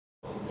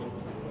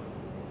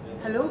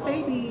Hello,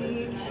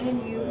 baby.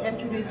 Can you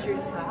introduce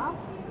yourself?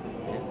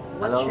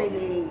 What's Hello. your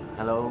name?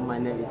 Hello, my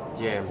name is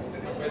James.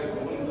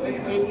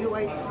 And you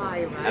are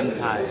Thai, right? I'm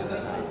Thai.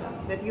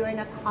 But you are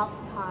not half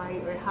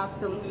Thai or half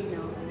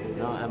Filipino.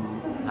 No,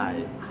 I'm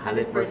Thai.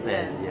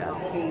 100%. Yeah.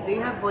 Okay. Do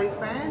you have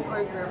boyfriend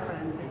or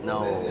girlfriend?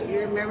 No,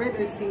 You're married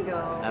or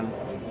single? I'm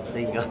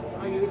single.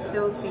 Oh, you're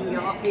still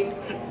single. Okay.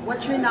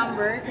 What's your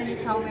number? Can you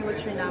tell me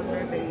what's your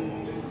number, baby?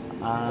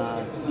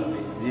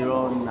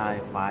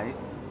 095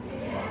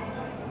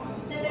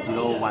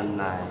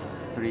 019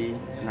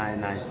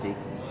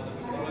 3996.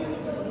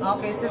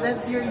 Okay, so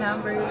that's your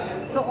number.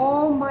 To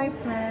all my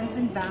friends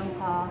in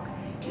Bangkok,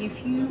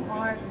 if you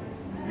are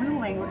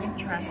willing or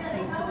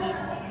interested to eat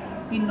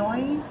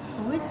Pinoy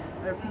food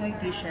or Pinoy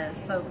dishes,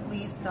 so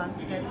please don't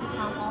forget to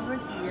come over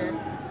here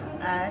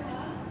at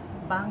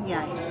Bang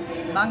Yai.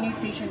 Bang Yai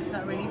station is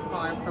not really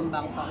far from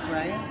Bangkok,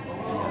 right?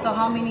 So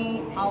how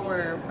many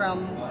hours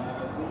from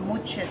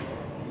Muchit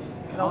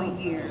going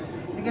here?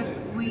 Because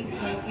we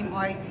take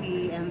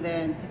MRT and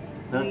then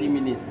 30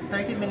 minutes.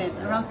 30 minutes.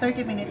 Around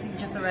 30 minutes you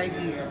just arrive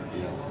here.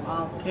 Yes.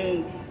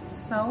 Okay.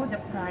 So the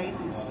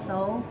price is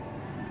so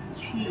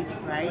cheap,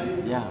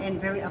 right? Yeah. And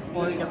very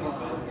affordable.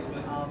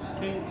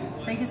 Okay.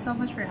 Thank you so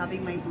much for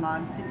having my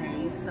vlog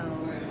today. So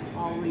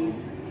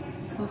always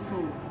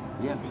susu.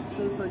 Yeah.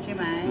 Susu, ใช่ไ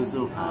หม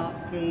Susu.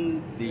 Okay.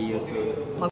 See you soon.